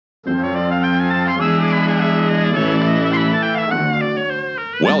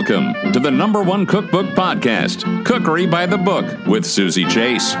Welcome to the #1 cookbook podcast, Cookery by the Book, with Susie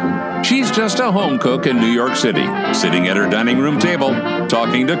Chase. She's just a home cook in New York City, sitting at her dining room table,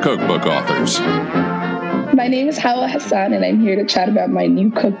 talking to cookbook authors. My name is Hawa Hassan, and I'm here to chat about my new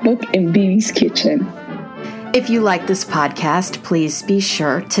cookbook, In Bibi's Kitchen. If you like this podcast, please be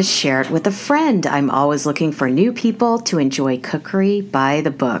sure to share it with a friend. I'm always looking for new people to enjoy Cookery by the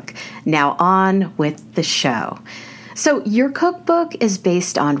Book. Now on with the show. So your cookbook is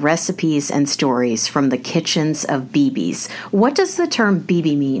based on recipes and stories from the kitchens of Bibis. What does the term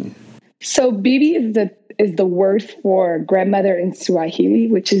Bibi mean? So Bibi is the word for grandmother in Swahili,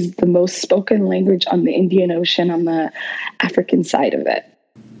 which is the most spoken language on the Indian Ocean on the African side of it.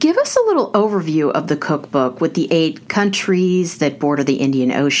 Give us a little overview of the cookbook with the 8 countries that border the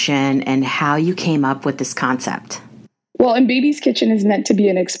Indian Ocean and how you came up with this concept. Well, In Bibi's Kitchen is meant to be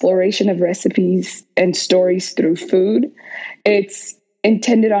an exploration of recipes and stories through food. It's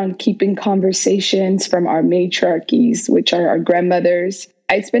intended on keeping conversations from our matriarchies, which are our grandmothers.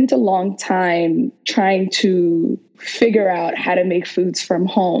 I spent a long time trying to figure out how to make foods from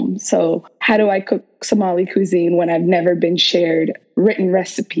home. So how do I cook Somali cuisine when I've never been shared written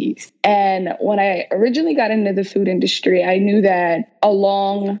recipes? And when I originally got into the food industry, I knew that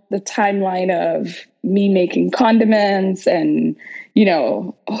along the timeline of me making condiments and,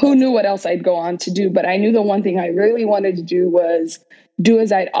 who knew what else I'd go on to do. But I knew the one thing I really wanted to do was do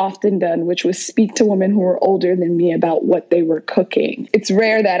as I'd often done, which was speak to women who were older than me about what they were cooking. It's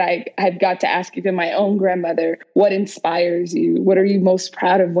rare that I've got to ask even my own grandmother, what inspires you? What are you most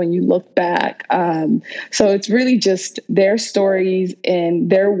proud of when you look back? So it's really just their stories and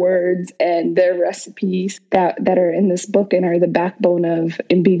their words and their recipes that are in this book and are the backbone of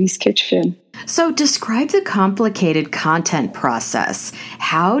In Bibi's Kitchen. So describe the complicated content process.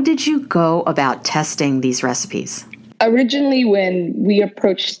 How did you go about testing these recipes? Originally, when we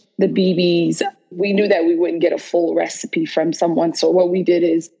approached the Bibis, we knew that we wouldn't get a full recipe from someone. So what we did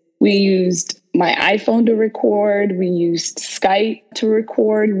is we used my iPhone to record, we used Skype to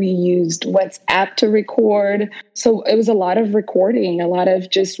record, we used WhatsApp to record. So it was a lot of recording, a lot of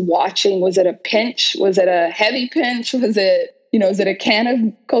just watching. Was it a pinch? Was it a heavy pinch? Was it, is it a can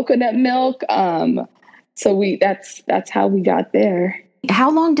of coconut milk? So that's how we got there.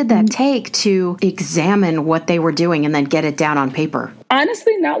 How long did that take to examine what they were doing and then get it down on paper?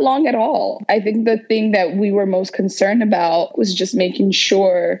 Honestly, not long at all. I think the thing that we were most concerned about was just making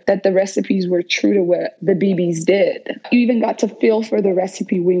sure that the recipes were true to what the Bibis did. You even got to feel for the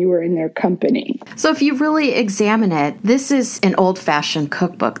recipe when you were in their company. So if you really examine it, this is an old-fashioned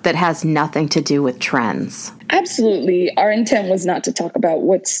cookbook that has nothing to do with trends. Absolutely. Our intent was not to talk about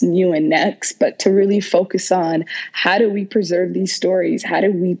what's new and next, but to really focus on how do we preserve these stories? How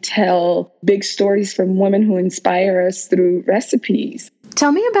do we tell big stories from women who inspire us through recipes?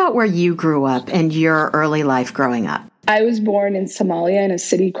 Tell me about where you grew up and your early life growing up. I was born in Somalia in a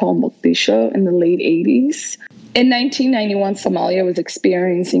city called Mogadishu in the late 80s. In 1991, Somalia was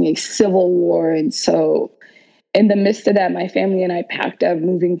experiencing a civil war. And so in the midst of that, my family and I packed up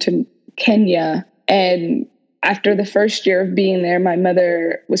moving to Kenya. And after the first year of being there, my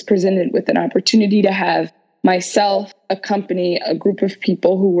mother was presented with an opportunity to have myself accompany a group of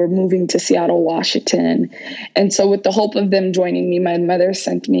people who were moving to Seattle, Washington. And so with the hope of them joining me, my mother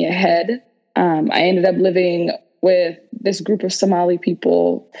sent me ahead. I ended up living with this group of Somali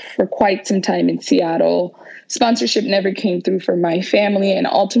people for quite some time in Seattle. Sponsorship never came through for my family, and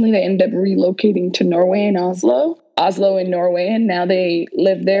ultimately they ended up relocating to Norway and Oslo in Norway, and now they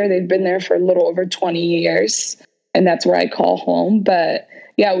live there. They've been there for a little over 20 years, and that's where I call home. But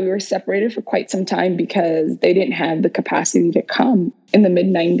yeah, we were separated for quite some time because they didn't have the capacity to come in the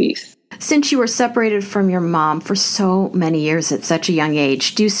mid-90s. Since you were separated from your mom for so many years at such a young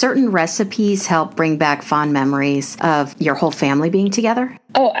age, do certain recipes help bring back fond memories of your whole family being together?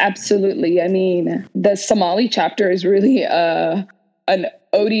 Oh, absolutely. I mean, the Somali chapter is really an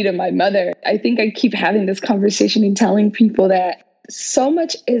ode to my mother. I think I keep having this conversation and telling people that so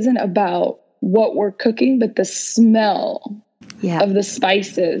much isn't about what we're cooking, but the smell of the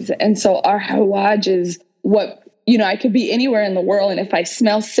spices. And so our hawaj is what, I could be anywhere in the world, and if I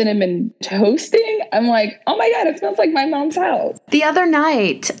smell cinnamon toasting, I'm like, oh my God, it smells like my mom's house. The other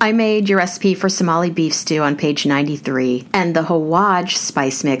night, I made your recipe for Somali beef stew on page 93 and the hawaj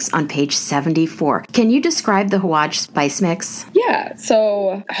spice mix on page 74. Can you describe the hawaj spice mix? Yeah,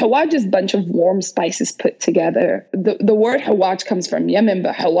 so hawaj is a bunch of warm spices put together. The word hawaj comes from Yemen,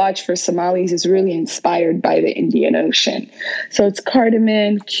 but hawaj for Somalis is really inspired by the Indian Ocean. So it's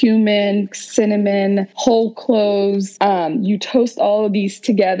cardamom, cumin, cinnamon, whole cloves. You toast all of these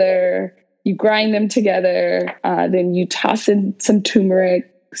together, you grind them together, then you toss in some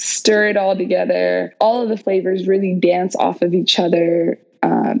turmeric, stir it all together. All of the flavors really dance off of each other,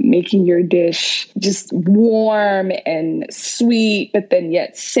 making your dish just warm and sweet, but then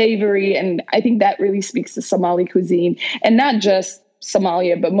yet savory. And I think that really speaks to Somali cuisine, and not just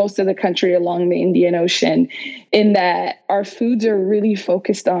Somalia, but most of the country along the Indian Ocean, in that our foods are really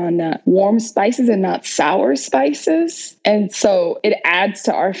focused on warm spices and not sour spices. And so it adds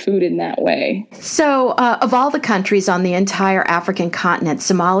to our food in that way. So of all the countries on the entire African continent,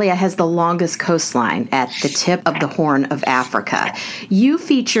 Somalia has the longest coastline at the tip of the Horn of Africa. You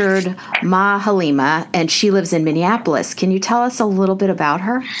featured Ma Halima, and she lives in Minneapolis. Can you tell us a little bit about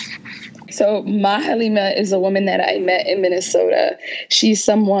her? So Ma Halima is a woman that I met in Minnesota. She's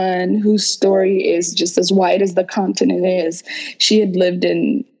someone whose story is just as wide as the continent is. She had lived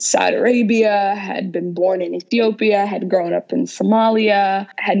in Saudi Arabia, had been born in Ethiopia, had grown up in Somalia,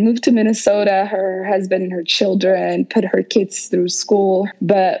 had moved to Minnesota. Her husband and her children put her kids through school.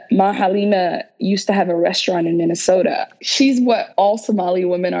 But Ma Halima used to have a restaurant in Minnesota. She's what all Somali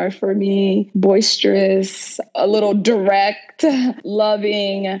women are for me: boisterous, a little direct,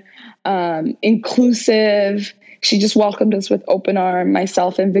 loving, inclusive. She just welcomed us with open arms,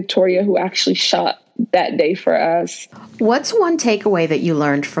 myself and Victoria, who actually shot that day for us. What's one takeaway that you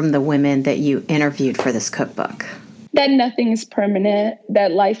learned from the women that you interviewed for this cookbook? That nothing is permanent,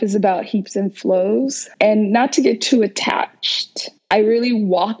 that life is about heaps and flows, and not to get too attached. I really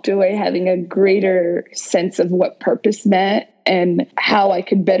walked away having a greater sense of what purpose meant and how I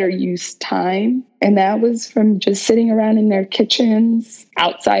could better use time. And that was from just sitting around in their kitchens,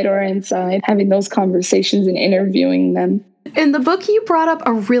 outside or inside, having those conversations and interviewing them. In the book, you brought up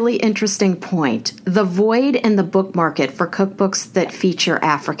a really interesting point: the void in the book market for cookbooks that feature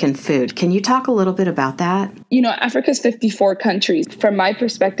African food. Can you talk a little bit about that? You know, Africa's 54 countries. From my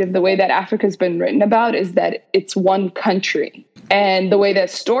perspective, the way that Africa's been written about is that it's one country. And the way that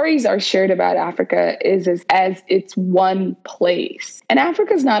stories are shared about Africa is as it's one place. And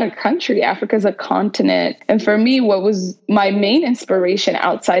Africa's not a country. Africa's a continent. And for me, what was my main inspiration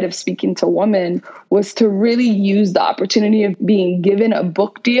outside of speaking to women was to really use the opportunity of being given a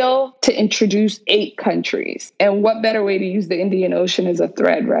book deal to introduce 8 countries. And what better way to use the Indian Ocean as a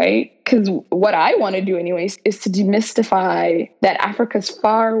thread, right? Because what I want to do anyways is to demystify that Africa's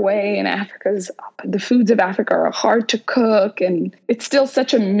far away, and the foods of Africa are hard to cook, and it's still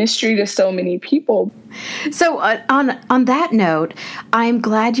such a mystery to so many people. So on that note, I'm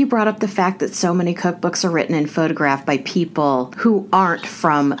glad you brought up the fact that so many cookbooks are written and photographed by people who aren't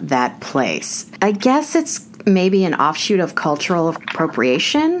from that place. I guess it's maybe an offshoot of cultural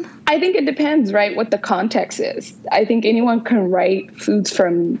appropriation. I think it depends, right, what the context is. I think anyone can write foods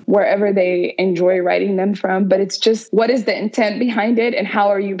from wherever they enjoy writing them from, but it's just, what is the intent behind it, and how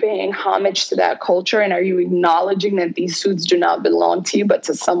are you paying homage to that culture, and are you acknowledging that these foods do not belong to you but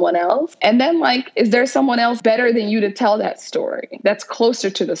to someone else? And then, like, is there someone else better than you to tell that story that's closer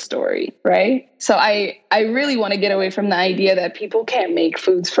to the story, right? So I really want to get away from the idea that people can't make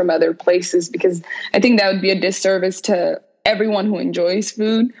foods from other places, because I think that would be a disservice to everyone who enjoys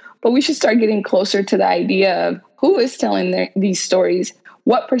food. But we should start getting closer to the idea of who is telling these stories.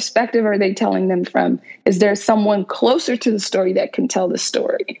 What perspective are they telling them from? Is there someone closer to the story that can tell the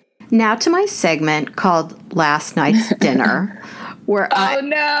story? Now to my segment called Last Night's Dinner, where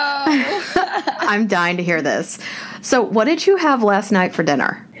no! I'm dying to hear this. So what did you have last night for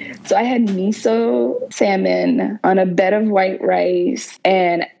dinner? So I had miso salmon on a bed of white rice,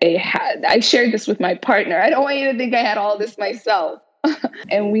 and I shared this with my partner. I don't want you to think I had all this myself.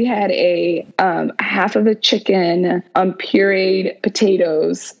 And we had a half of a chicken on pureed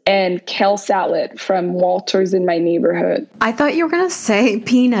potatoes and kale salad from Walter's in my neighborhood. I thought you were going to say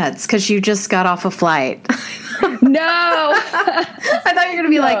peanuts because you just got off a flight. No! I thought you were going to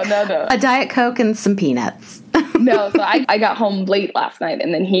be no. A Diet Coke and some peanuts. No, so I got home late last night,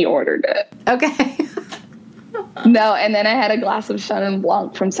 and then he ordered it. Okay. No, and then I had a glass of Chenin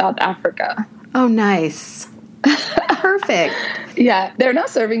Blanc from South Africa. Oh, nice. Perfect. Yeah, they're not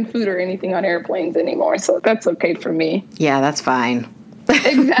serving food or anything on airplanes anymore, so that's okay for me. Yeah, that's fine.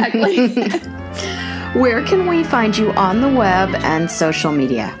 Exactly. Where can we find you on the web and social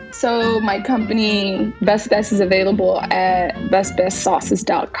media? So my company, Best Best, is available at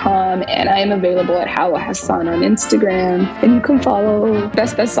bestbestsauces.com, and I am available at Hawa Hassan on Instagram. And you can follow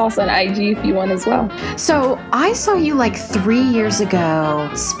Best Best Sauce on IG if you want as well. So I saw you like 3 years ago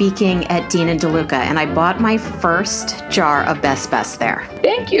speaking at Dean and DeLuca, and I bought my first jar of Best Best there.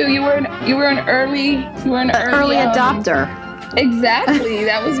 Thank you. You were an early adopter. Exactly.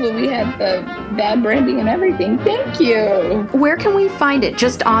 That was when we had the bad branding and everything. Thank you. Where can we find it?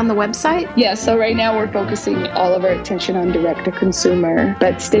 Just on the website? Yeah, so right now we're focusing all of our attention on direct-to-consumer.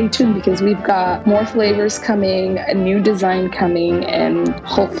 But stay tuned because we've got more flavors coming, a new design coming, and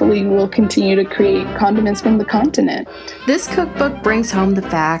hopefully we'll continue to create condiments from the continent. This cookbook brings home the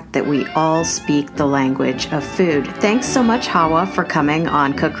fact that we all speak the language of food. Thanks so much, Hawa, for coming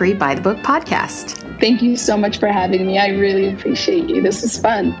on Cookery by the Book podcast. Thank you so much for having me. I really appreciate you. This was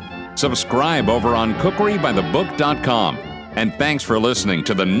fun. Subscribe over on cookerybythebook.com. And thanks for listening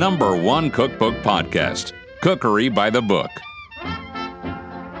to the #1 cookbook podcast, Cookery by the Book.